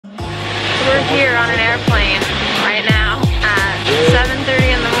on an airplane right now at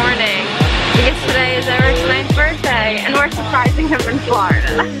 7:30 in the morning because today is Erik's 9th birthday and we're surprising him in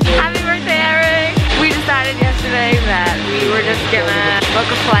Florida. Happy birthday, Erik! We decided yesterday that we were just gonna book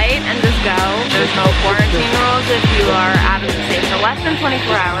a flight and just go. There's no quarantine rules if you are out of the state for less than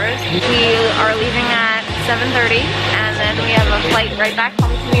 24 hours. We are leaving at 7:30 and then we have a flight right back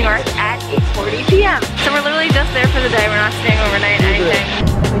home to New York at 8:40 p.m. So we're literally just there for the day. We're not staying overnight or anything.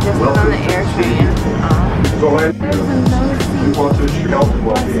 We just went on the air train.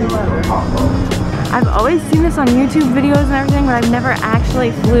 I've always seen this on YouTube videos and everything, but I've never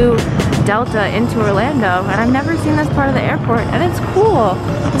actually flew Delta into Orlando, and I've never seen this part of the airport, and it's cool.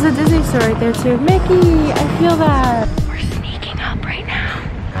 There's a Disney store right there too. Mickey, I feel that. We're sneaking up right now.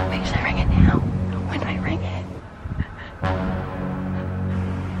 Wait, should I ring it now? When do I ring it? I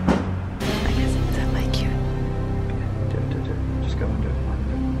guess it's at my cue. Just go and do it.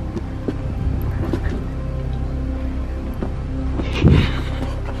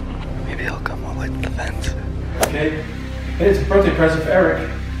 Maybe he'll come all the way to the fence. Okay, hey, it's a birthday present for Erik.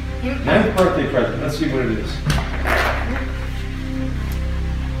 9th birthday present. Let's see what it is.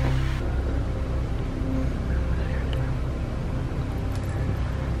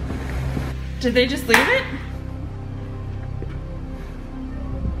 Did they just leave it?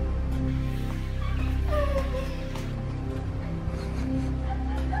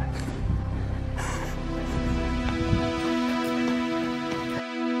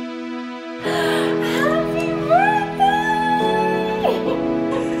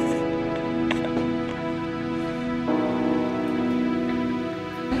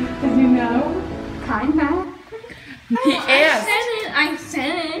 He asked. I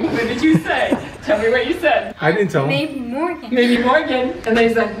said it. What did you say? Tell me what you said. I didn't tell him. Maybe Morgan. Maybe Morgan. And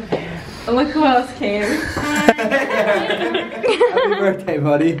they said, look who else came. Happy birthday,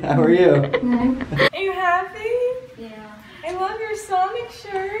 buddy. How are you? Are you happy? Yeah. I love your Sonic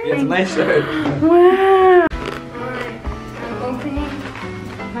shirt. It's a nice shirt. Wow. Alright, I'm opening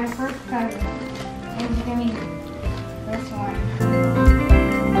my first present. And it's gonna be this one.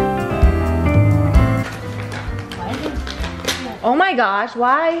 Oh my gosh,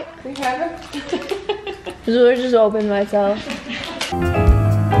 why? We have it. So just opened myself.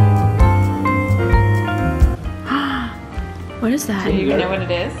 What is that? Do you know what it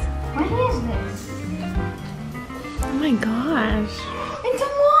is? What is this? Oh my gosh. It's a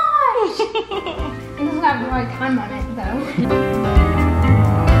watch! It doesn't have the right time on it though.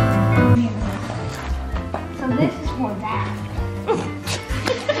 So this is for that.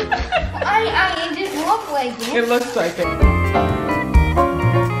 It just looks like it. It looks like it.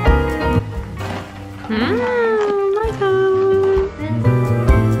 My God.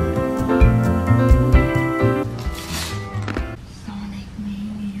 Sonic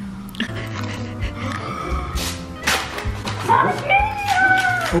Mania. Sonic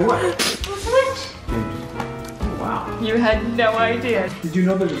Mania! What? Switch! Wow. You had no idea. Did you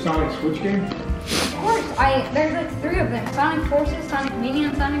know there's a Sonic Switch game? Of course, there's like 3 of them. Sonic Forces, Sonic Mania,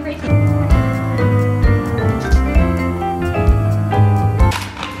 and Sonic Racing.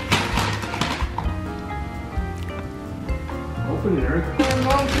 Open it, Erik.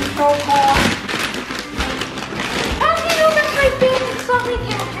 Remote control car. How do you know that's my favorite Sonic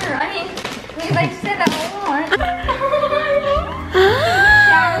character? I mean, because I said that a lot.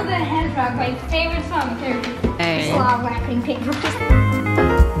 Shadow the Hedgehog, my favorite Sonic character. Hey. Just a lot of wrapping paper.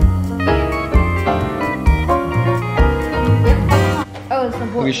 Oh, it's the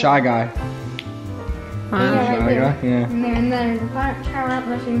boy. Look at Shy Guy. Yeah, right Shy there. Guy? Yeah. And then there's the power up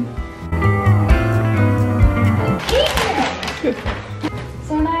machine.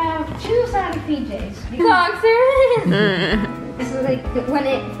 So now I have 2 Sonic PJs. Boxers! This is like when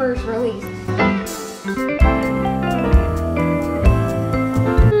it first released.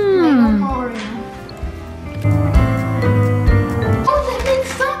 Oh, then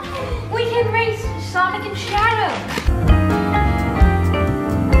Sonic! We can race Sonic and Shadow!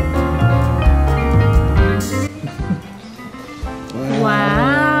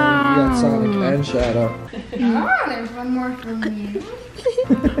 Wow. You got Sonic and Shadow. Oh, there's one more for you.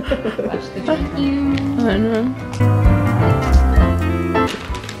 Watch the you. I know.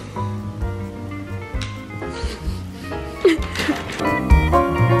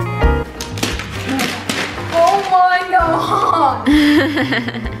 Oh my god!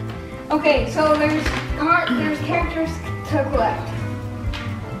 Okay, so there's characters to collect.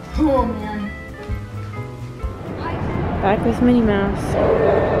 Oh man. Back with Minnie Mouse.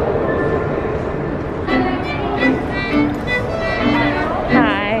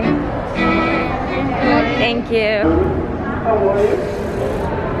 Hi. Thank you. How are you?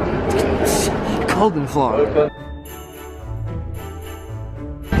 cold in Florida.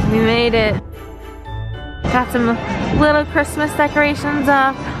 We made it. Got some little Christmas decorations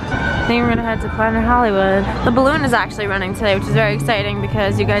up. I think we're gonna head to Planet Hollywood. The balloon is actually running today, which is very exciting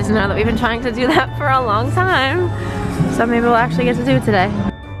because you guys know that we've been trying to do that for a long time. So maybe we'll actually get to do it today.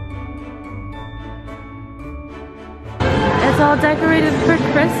 It's all decorated for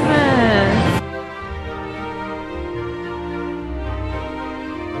Christmas.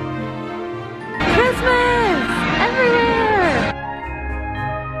 Christmas! Everywhere!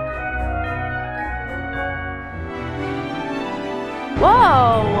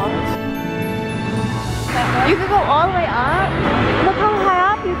 Whoa! You could go all the way up? Look how high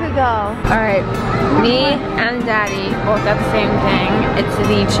up you could go. Alright, me and Daddy both got the same thing. It's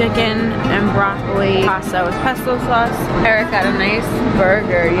the chicken and broccoli pasta with pesto sauce. Eric got a nice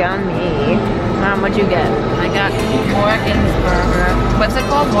burger, yummy. What'd you get? I got Morgan's burger. What's it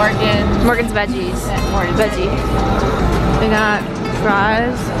called? Morgan's Veggies. Yeah, Morgan's Veggie. We got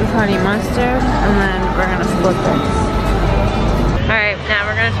fries with honey mustard, and then we're gonna split this. Alright, now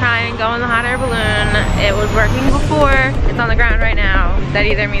we're gonna try and go in the hot air balloon. It was working before. It's on the ground right now. That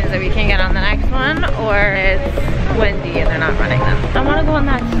either means that we can get on the next one, or it's windy and they're not running them. I wanna go in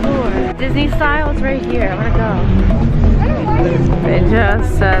that store. Disney style is right here. I wanna go. They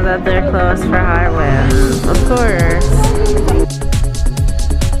just said that they're closed for high winds. Of course.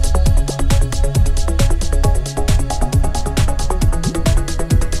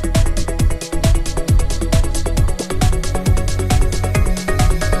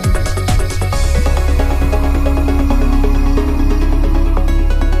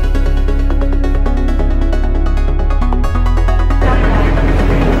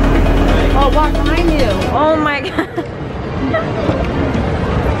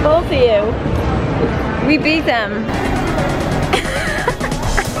 Both of you. We beat them.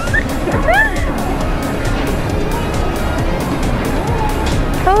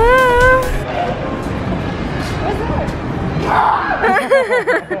 Hello.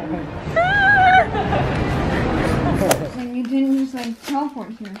 And you didn't just like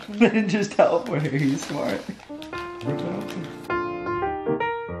teleport here. I didn't just teleport here, he's smart.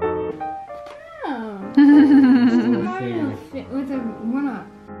 With a one-up.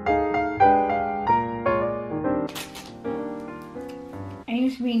 I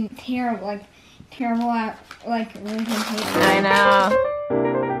used to be terrible at presentation. I know.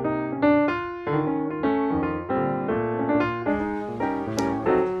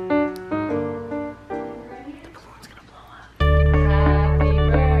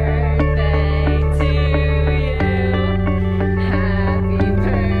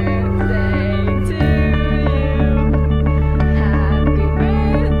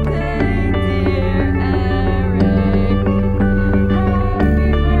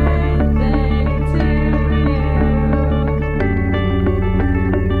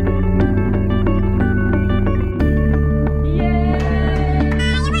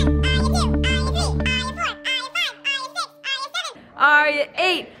 Are you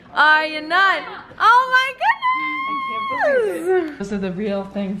 8? Are you 9? Oh my goodness! Those are the real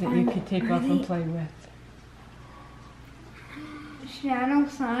things that you could take off and play with. Shadow,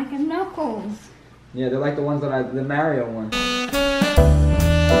 Sonic, and Knuckles. Yeah, they're like the ones that the Mario ones.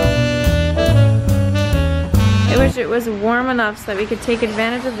 I wish it was warm enough so that we could take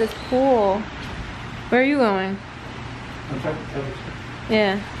advantage of this pool. Where are you going?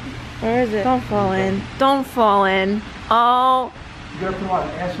 Yeah. Where is it? Don't fall in. Don't fall in. Oh. You gotta put a lot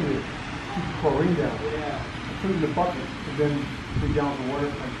of acid in it. Keep the chlorine down. Yeah. I put it in the bucket and then put down the water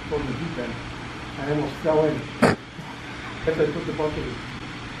and throw it in the deep end. I almost fell in. After I put the bucket in.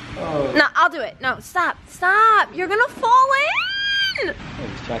 Oh. No, I'll do it. No, stop. Stop. You're gonna fall in.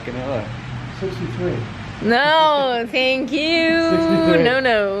 He's checking it out. 63. No, thank you. 63.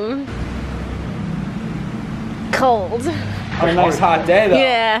 No. Cold. A nice hot day though.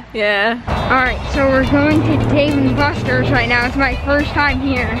 Yeah. Alright, so we're going to Dave and Buster's right now. It's my first time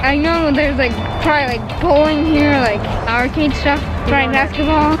here. I know there's like probably like bowling here, like arcade stuff, trying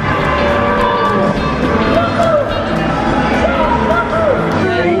basketball. Oh my god!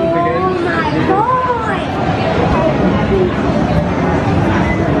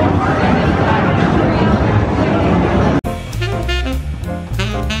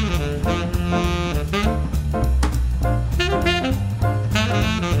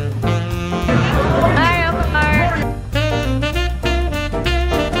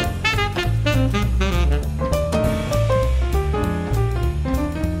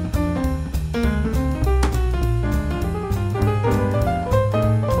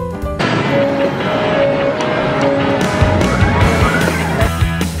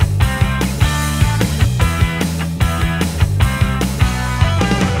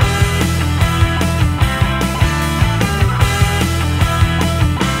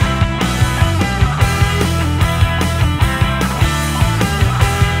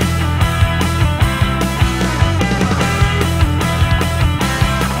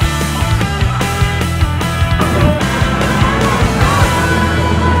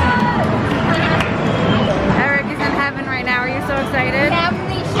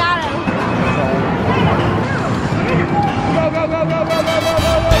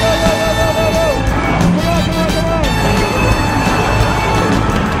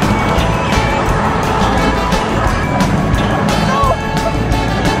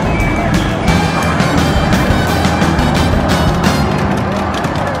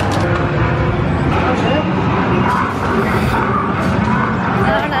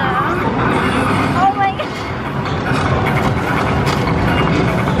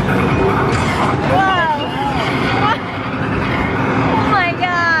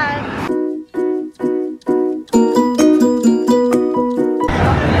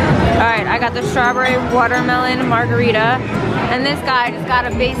 strawberry watermelon margarita. And this guy just got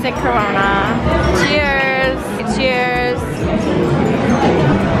a basic Corona. Cheers. Cheers.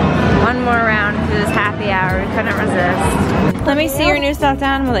 One more round for this happy hour. We couldn't resist. Let me see your new stuffed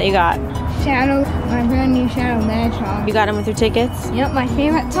animal that you got. Shadow, my brand new Shadow the Hedgehog. You got him with your tickets? Yep, my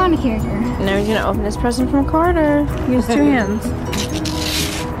favorite Sonic character. Now he's gonna open his present from Carter. Use 2 hands.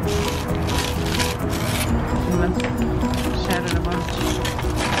 Shattered a bunch.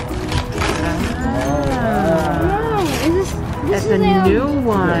 This That's is a new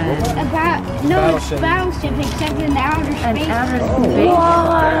one. Battleship except in the outer space. What?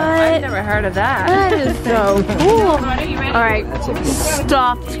 I've never heard of that. That is so cool. Alright,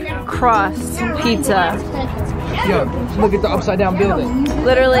 stuffed crust pizza. Yo, look at the upside down building.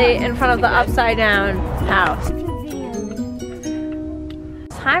 Literally in front of the upside down house.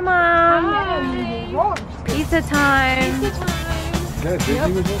 Hi, Mom. Pizza time. Alright,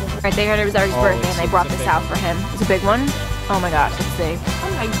 they heard it was Eric's birthday and they brought this out for him. It's a big one. Oh my gosh, let's see.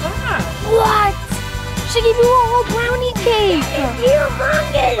 Oh my god. What? She gave you a whole brownie cake.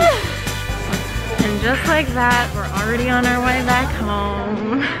 Humongous. And just like that, we're already on our way back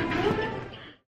home.